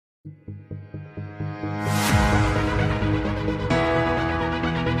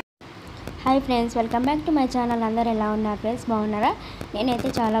Hi friends, welcome back to my channel. అందరూ ఎలా ఉన్నారు ఫ్రెండ్స్? బాగున్నారా? నేనైతే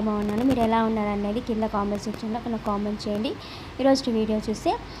చాలా బాగున్నాను. మీరు ఎలా ఉన్నారు అనేది కింద కామెంట్ సెక్షన్లో నాకు కామెంట్ చేయండి. ఈరోజు వీడియో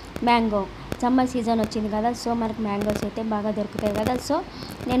చూస్తే మ్యాంగో సమ్మర్ సీజన్ వచ్చింది కదా, సో మనకు మ్యాంగోస్ అయితే బాగా దొరుకుతాయి కదా. సో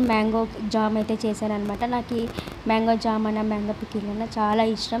నేను మ్యాంగో జామ్ అయితే చేశాను అనమాట. నాకు ఈ మ్యాంగో జామ్ అన్న మ్యాంగో పికిల్ అన్న చాలా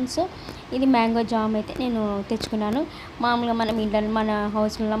ఇష్టం. సో ఇది మ్యాంగో జామ్ అయితే నేను తెచ్చుకున్నాను. మామూలుగా మన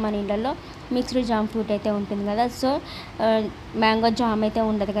హౌస్లో మన ఇళ్ళల్లో మిక్స్డ్ జామ్ ఫ్రూట్ అయితే ఉంటుంది కదా, సో మ్యాంగో జామ్ అయితే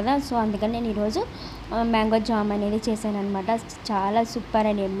ఉండదు కదా. సో అందుకని నేను ఈరోజు మ్యాంగో జామ్ అనేది చేశాను అనమాట. చాలా సూపర్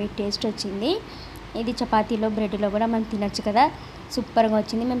అండ్ ఎమ్మీ టేస్ట్ వచ్చింది. ఇది చపాతీలో బ్రెడ్లో కూడా మనం తినచ్చు కదా, సూపర్గా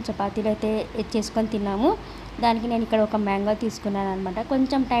వచ్చింది. మేము చపాతీలో అయితే చేసుకొని తిన్నాము. దానికి నేను ఇక్కడ ఒక మ్యాంగో తీసుకున్నాను అనమాట.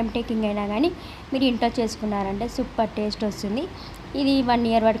 కొంచెం టైం టేకింగ్ అయినా కానీ మీరు ఇంట్లో చేసుకున్నారంటే సూపర్ టేస్ట్ వస్తుంది. ఇది 1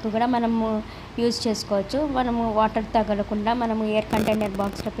 ఇయర్ వరకు కూడా మనము యూజ్ చేసుకోవచ్చు. మనము వాటర్ తగలకుండా మనము ఎయిర్ కంటైనర్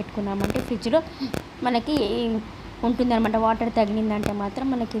బాక్స్లో పెట్టుకున్నామంటే ఫ్రిడ్జ్లో మనకి ఉంటుందన్నమాట. వాటర్ తగిలిందంటే మాత్రం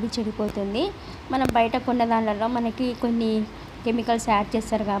మనకి ఇది చెడిపోతుంది. మనం బయట కొన్న దానిలో మనకి కొన్ని కెమికల్స్ యాడ్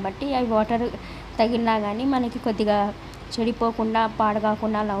చేస్తారు కాబట్టి అవి వాటర్ తగిలినా కానీ మనకి కొద్దిగా చెడిపోకుండా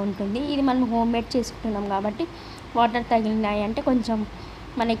పాడుగాకుండా అలా ఉంటుంది. ఇది మనం హోమ్మేడ్ చేసుకుంటున్నాం కాబట్టి వాటర్ తగిలినాయి అంటే కొంచెం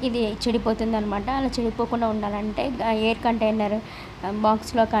మనకి ఇది చెడిపోతుంది అనమాట. అలా చెడిపోకుండా ఉండాలంటే ఎయిర్ కంటైనర్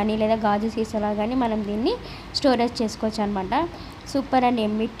బాక్స్లో కానీ లేదా గాజు సీసాలో కానీ మనం దీన్ని స్టోరేజ్ చేసుకోవచ్చు అనమాట. సూపర్ అండ్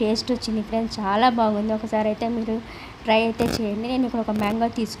ఎమ్మీ టేస్ట్ వచ్చింది ఫ్రెండ్స్, చాలా బాగుంది. ఒకసారి అయితే మీరు ట్రై అయితే చేయండి. నేను ఇక్కడ ఒక మ్యాంగో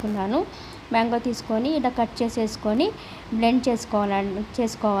తీసుకున్నాను. మ్యాంగో తీసుకొని ఇలా కట్ చేసేసుకొని బ్లెండ్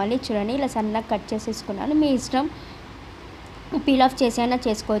చేసుకోవాలి. చూడండి, ఇలా సన్నగా కట్ చేసేసుకున్నాను. మీ ఇష్టం, పీల్ ఆఫ్ చేసైనా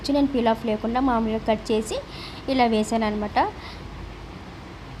చేసుకోవచ్చు. నేను పీల్ ఆఫ్ లేకుండా మామూలుగా కట్ చేసి ఇలా వేసాను అనమాట.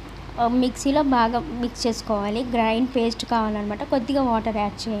 మిక్సీలో బాగా మిక్స్ చేసుకోవాలి. గ్రైండ్ పేస్ట్ కావాలన్నమాట. కొద్దిగా వాటర్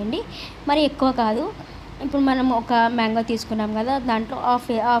యాడ్ చేయండి, మరి ఎక్కువ కాదు. ఇప్పుడు మనం ఒక మ్యాంగో తీసుకున్నాం కదా, దాంట్లో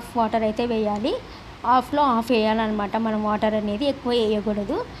హాఫ్ వాటర్ అయితే వేయాలి. హాఫ్లో హాఫ్ వేయాలన్నమాట. మనం వాటర్ అనేది ఎక్కువ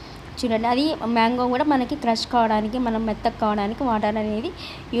వేయకూడదు. చూడండి, అది మ్యాంగో కూడా మనకి క్రష్ కావడానికి, మనం మెత్తగా కావడానికి వాటర్ అనేది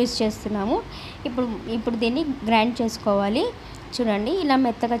యూజ్ చేస్తున్నాము. ఇప్పుడు దీన్ని గ్రైండ్ చేసుకోవాలి. చూడండి, ఇలా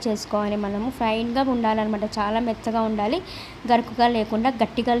మెత్తగా చేసుకోవాలి. మనము ఫైన్గా ఉండాలన్నమాట. చాలా మెత్తగా ఉండాలి, గరుకుగా లేకుండా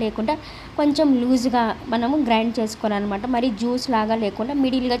గట్టిగా లేకుండా కొంచెం లూజ్గా మనము గ్రైండ్ చేసుకోవాలన్నమాట. మరి జ్యూస్ లాగా లేకుండా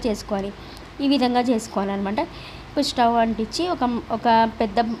మిడిల్గా చేసుకోవాలి. ఈ విధంగా చేసుకోవాలన్నమాట. ఇప్పుడు స్టవ్ అంటించి ఒక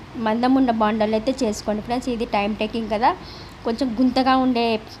పెద్ద మందం ఉన్న బాండల్ అయితే చేసుకోండి ఫ్రెండ్స్. ఇది టైం టేకింగ్ కదా, కొంచెం గుంతగా ఉండే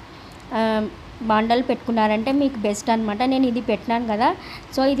బాండలు పెట్టుకున్నారంటే మీకు బెస్ట్ అనమాట. నేను ఇది పెట్టినాను కదా,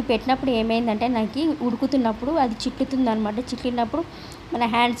 సో ఇది పెట్టినప్పుడు ఏమైందంటే నాకు ఉడుకుతున్నప్పుడు అది చిట్లుతుంది అనమాట. చిట్లినప్పుడు మన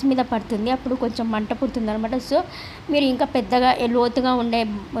హ్యాండ్స్ మీద పడుతుంది, అప్పుడు కొంచెం మంట పుడుతుంది అనమాట. సో మీరు ఇంకా పెద్దగా లోతుగా ఉండే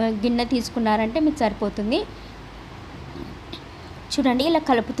గిన్నె తీసుకున్నారంటే మీకు సరిపోతుంది. చూడండి, ఇలా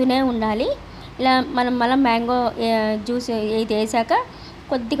కలుపుతూనే ఉండాలి. ఇలా మనం మళ్ళీ మ్యాంగో జ్యూస్ ఇది వేసాక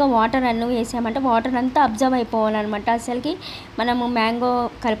కొద్దిగా వాటర్ అన్నీ వేసామంటే వాటర్ అంతా అబ్జర్వ్ అయిపోవాలన్నమాట. అసలుకి మనము మ్యాంగో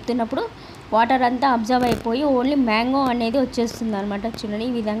కలుపుతున్నప్పుడు వాటర్ అంతా అబ్జర్వ్ అయిపోయి ఓన్లీ మ్యాంగో అనేది వచ్చేస్తుంది అనమాట. చూడండి,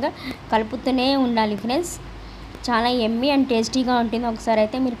 ఈ విధంగా కలుపుతూనే ఉండాలి ఫ్రెండ్స్. చాలా ఎమ్మీ అండ్ టేస్టీగా ఉంటుంది. ఒకసారి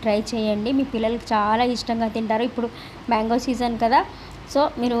అయితే మీరు ట్రై చేయండి, మీ పిల్లలకి చాలా ఇష్టంగా తింటారు. ఇప్పుడు మ్యాంగో సీజన్ కదా, సో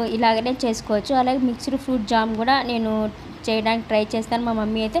మీరు ఇలాగనే చేసుకోవచ్చు. అలాగే మిక్స్డ్ ఫ్రూట్ జామ్ కూడా నేను చేయడానికి ట్రై చేస్తాను. మా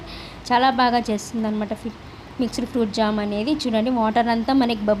మమ్మీ అయితే చాలా బాగా చేస్తుంది అనమాట మిక్స్డ్ ఫ్రూట్ జామ్ అనేది. చూడండి, వాటర్ అంతా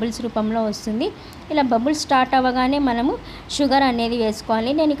మనకి బబుల్స్ రూపంలో వస్తుంది. ఇలా బబుల్స్ స్టార్ట్ అవ్వగానే మనము షుగర్ అనేది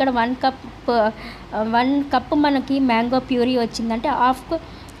వేసుకోవాలి. నేను ఇక్కడ 1 కప్ మనకి మ్యాంగో ప్యూరీ వచ్చిందంటే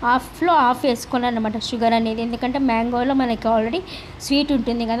హాఫ్లో హాఫ్ వేసుకోవాలన్నమాట షుగర్ అనేది. ఎందుకంటే మ్యాంగోలో మనకి ఆల్రెడీ స్వీట్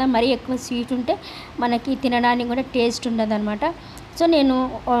ఉంటుంది కదా, మరీ ఎక్కువ స్వీట్ ఉంటే మనకి తినడానికి కూడా టేస్ట్ ఉండదు అనమాట. సో నేను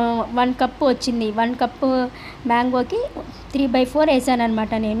 1 కప్ వచ్చింది. 1 కప్ మ్యాంగోకి 3/4 వేసాను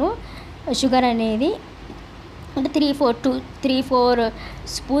అనమాట నేను షుగర్ అనేది. అంటే 3-4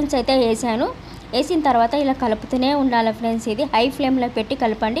 స్పూన్స్ అయితే వేసాను. వేసిన తర్వాత ఇలా కలుపుతూనే ఉండాలి ఫ్రెండ్స్. ఇది హై ఫ్లేమ్లో పెట్టి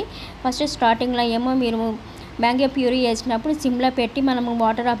కలపండి. ఫస్ట్ స్టార్టింగ్లో ఏమో మీరు మ్యాంగో ప్యూరీ వేసినప్పుడు సిమ్లో పెట్టి మనము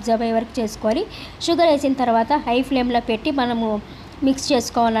వాటర్ అబ్జర్వ్ అయ్యే వరకు చేసుకోవాలి. షుగర్ వేసిన తర్వాత హై ఫ్లేమ్లో పెట్టి మనము మిక్స్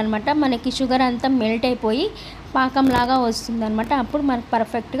చేసుకోవాలన్నమాట. మనకి షుగర్ అంతా మెల్ట్ అయిపోయి పాకంలాగా వస్తుంది అనమాట. అప్పుడు మనకు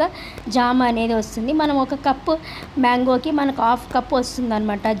పర్ఫెక్ట్గా జామ్ అనేది వస్తుంది. మనం 1 కప్పు మ్యాంగోకి మనకు హాఫ్ కప్ వస్తుంది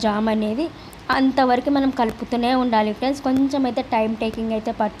అనమాట జామ్ అనేది. అంతవరకు మనం కలుపుతూనే ఉండాలి ఫ్రెండ్స్. కొంచెం అయితే టైం టేకింగ్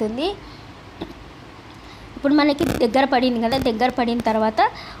అయితే పడుతుంది. ఇప్పుడు మనకి దగ్గర పడింది కదా, దగ్గర పడిన తర్వాత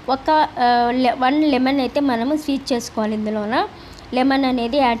 1 లెమన్ అయితే మనము స్వీట్ చేసుకోవాలి. ఇందులోన లెమన్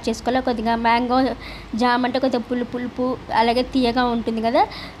అనేది యాడ్ చేసుకోవాలి. కొద్దిగా మ్యాంగో జామ్ అంటే కొద్దిగా పులుపు అలాగే తీయగా ఉంటుంది కదా,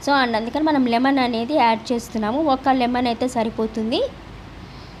 సో అందుకని మనం లెమన్ అనేది యాడ్ చేస్తున్నాము. 1 లెమన్ అయితే సరిపోతుంది.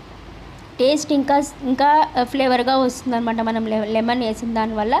 టేస్ట్ ఇంకా ఇంకా ఫ్లేవర్గా వస్తుందన్నమాట మనం లెమన్ వేసిన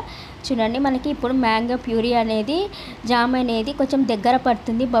దానివల్ల. చూడండి మనకి ఇప్పుడు మ్యాంగో ప్యూరీ అనేది జామ్ అనేది కొంచెం దగ్గర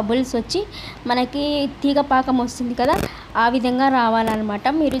పడుతుంది, బబుల్స్ వచ్చి మనకి తీగ పాకం వస్తుంది కదా, ఆ విధంగా రావాలన్నమాట.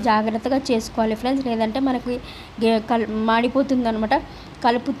 మీరు జాగ్రత్తగా చేసుకోవాలి ఫ్రెండ్స్, లేదంటే మనకి మాడిపోతుంది అనమాట.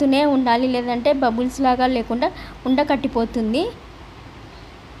 కలుపుతూనే ఉండాలి, లేదంటే బబుల్స్ లాగా లేకుండా ఉండకట్టిపోతుంది.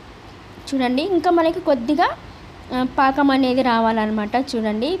 చూడండి ఇంకా మనకి కొద్దిగా పాకం అనేది రావాలన్నమాట.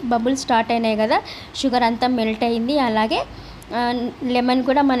 చూడండి బబుల్స్ స్టార్ట్ అయినాయి కదా, షుగర్ అంతా మెల్ట్ అయింది. అలాగే లెమన్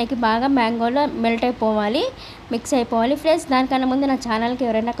కూడా మనకి బాగా మ్యాంగోలో మెల్ట్ అయిపోవాలి, మిక్స్ అయిపోవాలి ఫ్రెండ్స్. దానికన్నా ముందు నా ఛానల్కి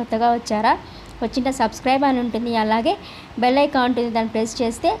ఎవరైనా కొత్తగా వచ్చారా, వచ్చింటే సబ్స్క్రైబ్ అని ఉంటుంది, అలాగే బెల్ ఐకాన్ ఉంటుంది, దాన్ని ప్రెస్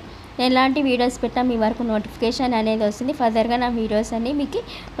చేస్తే నేను ఎలాంటి వీడియోస్ పెట్టా మీ వరకు నోటిఫికేషన్ అనేది వస్తుంది. ఫర్దర్గా నా వీడియోస్ అన్నీ మీకు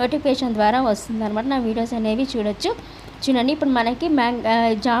నోటిఫికేషన్ ద్వారా వస్తుంది అనమాట. నా వీడియోస్ అనేవి చూడొచ్చు. చూడండి ఇప్పుడు మనకి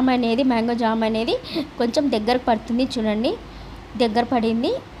మ్యాంగో జామ్ అనేది కొంచెం దగ్గర పడుతుంది. చూడండి దగ్గర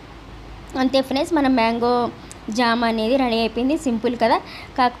పడింది. అంతే ఫ్రెండ్స్, మన మ్యాంగో జామ్ అనేది రెడీ అయిపోయింది. సింపుల్ కదా,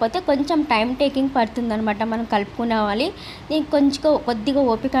 కాకపోతే కొంచెం టైం టేకింగ్ పడుతుంది అనమాట. మనం కలుపుకోవాలి, దీనికి కొద్దిగా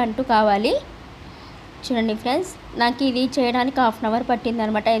ఓపిక అంటూ కావాలి. చూడండి ఫ్రెండ్స్, నాకు ఇది చేయడానికి 1/2 అవర్ పట్టింది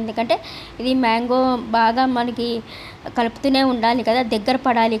అనమాట. ఎందుకంటే ఇది మ్యాంగో బాగా మనకి కలుపుతూనే ఉండాలి కదా, దగ్గర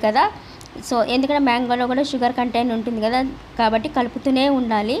పడాలి కదా. సో ఎందుకంటే మ్యాంగోలో కూడా షుగర్ కంటెంట్ ఉంటుంది కదా, కాబట్టి కలుపుతూనే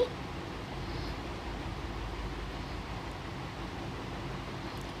ఉండాలి.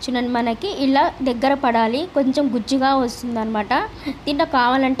 చూడండి మనకి ఇలా దగ్గర పడాలి, కొంచెం గుజ్జుగా వస్తుంది అనమాట. దీంట్లో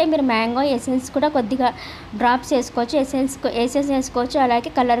కావాలంటే మీరు మ్యాంగో ఎసెన్స్ కూడా కొద్దిగా డ్రాప్స్ వేసుకోవచ్చు, ఎసెన్స్ వేసుకోవచ్చు,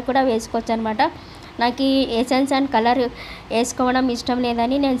 అలాగే కలర్ కూడా వేసుకోవచ్చు అనమాట. నాకు ఈ ఎసెన్స్ అండ్ కలర్ వేసుకోవడం ఇష్టం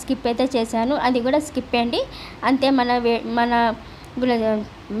లేదని నేను స్కిప్ అయితే చేశాను, అది కూడా స్కిప్ అండి. అంతే, మన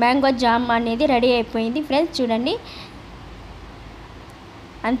మ్యాంగో జామ్ అనేది రెడీ అయిపోయింది ఫ్రెండ్స్. చూడండి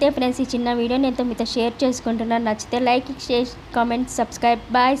అంతే ఫ్రెండ్స్, ఈ చిన్న వీడియో నేను మీతో షేర్ చేసుకుంటున్నాను. నచ్చితే like, share, comment, subscribe.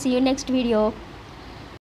 Bye, see you next video.